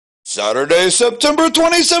Saturday, September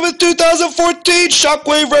 27th, 2014,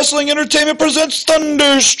 Shockwave Wrestling Entertainment presents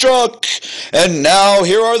Thunderstruck. And now,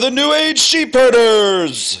 here are the New Age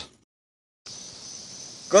Sheepherders.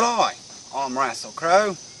 Good eye, I'm Rassle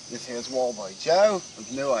Crowe. This here's Wallabee Joe of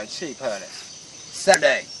New Age Sheepherders.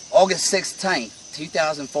 Saturday, August 16th,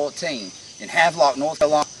 2014, in Havelock, North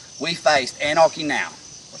Carolina, we faced Anarchy Now,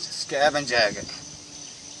 which is Scab and Jagger,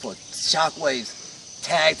 for Shockwave's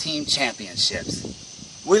Tag Team Championships.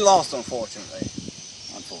 We lost, unfortunately.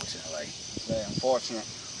 Very unfortunate.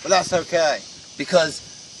 But that's okay,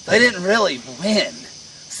 because they didn't really win.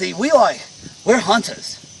 See, we're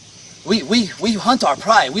hunters. We hunt our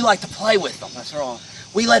prey. We like to play with them. That's right.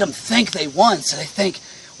 We let them think they won, so they think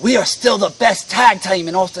we are still the best tag team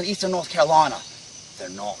in Eastern North Carolina. They're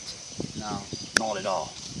not. No, not at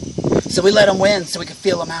all. So we let them win so we could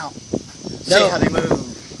feel them out. See how they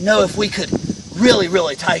move. Know if we could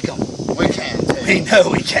really take them. We can too. We know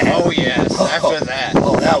we can. Oh yes, after that.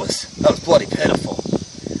 Oh, that was bloody pitiful.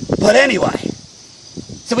 But anyway,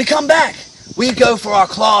 so we come back. We go for our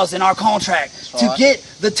clause in our contract to get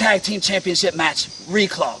the tag team championship match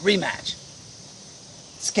rematch.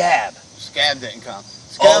 Scab didn't come.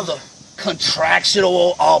 All the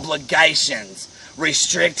contractual obligations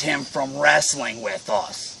restrict him from wrestling with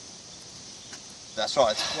us. That's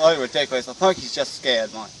right. It's really ridiculous. I think he's just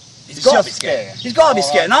scared, Mike. He's got to be scared. He's got to be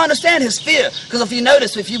scared. And I understand his fear, because if you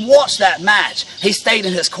notice, if you watch that match, he stayed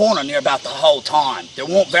in his corner near about the whole time. There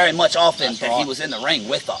weren't very much often that he was in the ring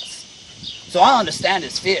with us. So I understand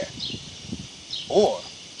his fear. Or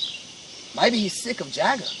maybe he's sick of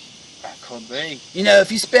Jagger. That could be. You know, if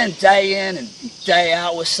you spend day in and day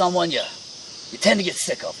out with someone, you tend to get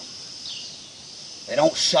sick of them. They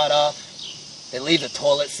don't shut up. They leave the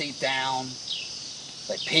toilet seat down.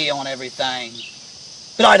 They pee on everything.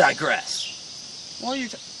 But I digress. What are you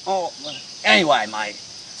Anyway, mate.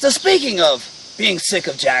 So speaking of being sick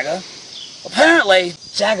of Jagger, apparently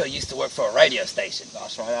Jagger used to work for a radio station.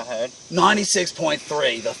 That's right, I heard.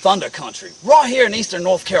 96.3, the Thunder Country, right here in Eastern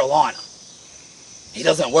North Carolina. He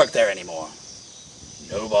doesn't work there anymore.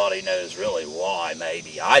 Nobody knows really why,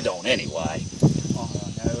 maybe. I don't anyway. I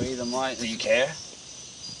don't know either, mate. Do you care?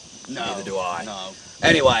 No. Neither do I. No.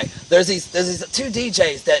 Anyway, there's these two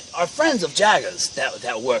DJs that are friends of Jagger's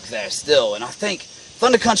that work there still, and I think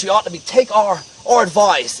Thunder Country ought to take our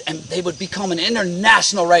advice, and they would become an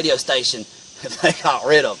international radio station if they got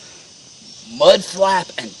rid of Mudflap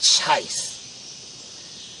and Chase.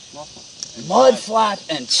 Mudflap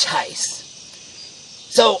and Chase.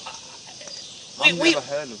 So I've never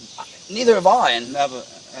heard of them. Neither have I, and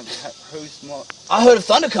Who's more? I heard of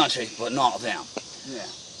Thunder Country, but not them. Yeah.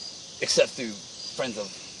 Except through friends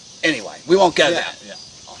of... Anyway, we won't go there. Yeah.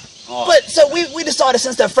 But, so we decided,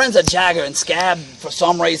 since they're friends of Jagger and Scab, for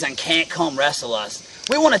some reason, can't come wrestle us,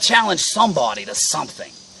 we want to challenge somebody to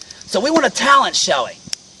something. So we want a talent showing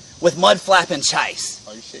with Mudflap and Chase.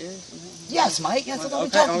 Are you serious? Yes, mate. Yes, that's what we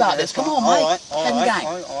talked about this. Come on, mate. All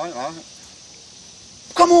right.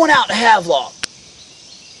 Come on out to Havelock.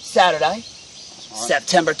 Saturday,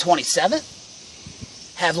 September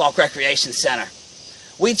 27th, Havelock Recreation Center.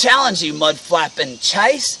 We challenge you, Mudflap and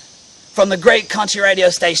Chase, from the great country radio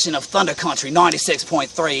station of Thunder Country,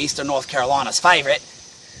 96.3, Eastern North Carolina's favorite.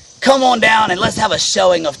 Come on down and let's have a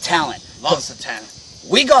showing of talent. Lots of talent.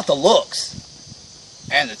 We got the looks.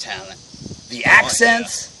 And the talent. The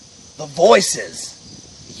accents. The voices.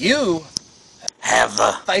 You have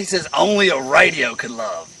the faces only a radio could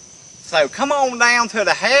love. So come on down to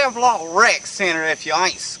the Havelock Rec Center if you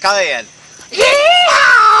ain't scared. Yeah!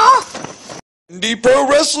 Indie Pro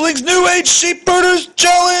Wrestling's New Age Sheepherders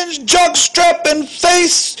Challenge, Jockstrap and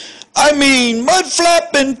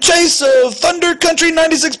Mudflap and Chase of Thunder Country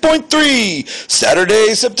 96.3.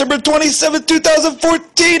 Saturday, September 27th,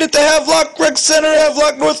 2014 at the Havelock Rec Center,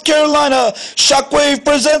 Havelock, North Carolina. Shockwave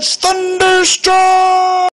presents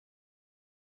Thunderstruck!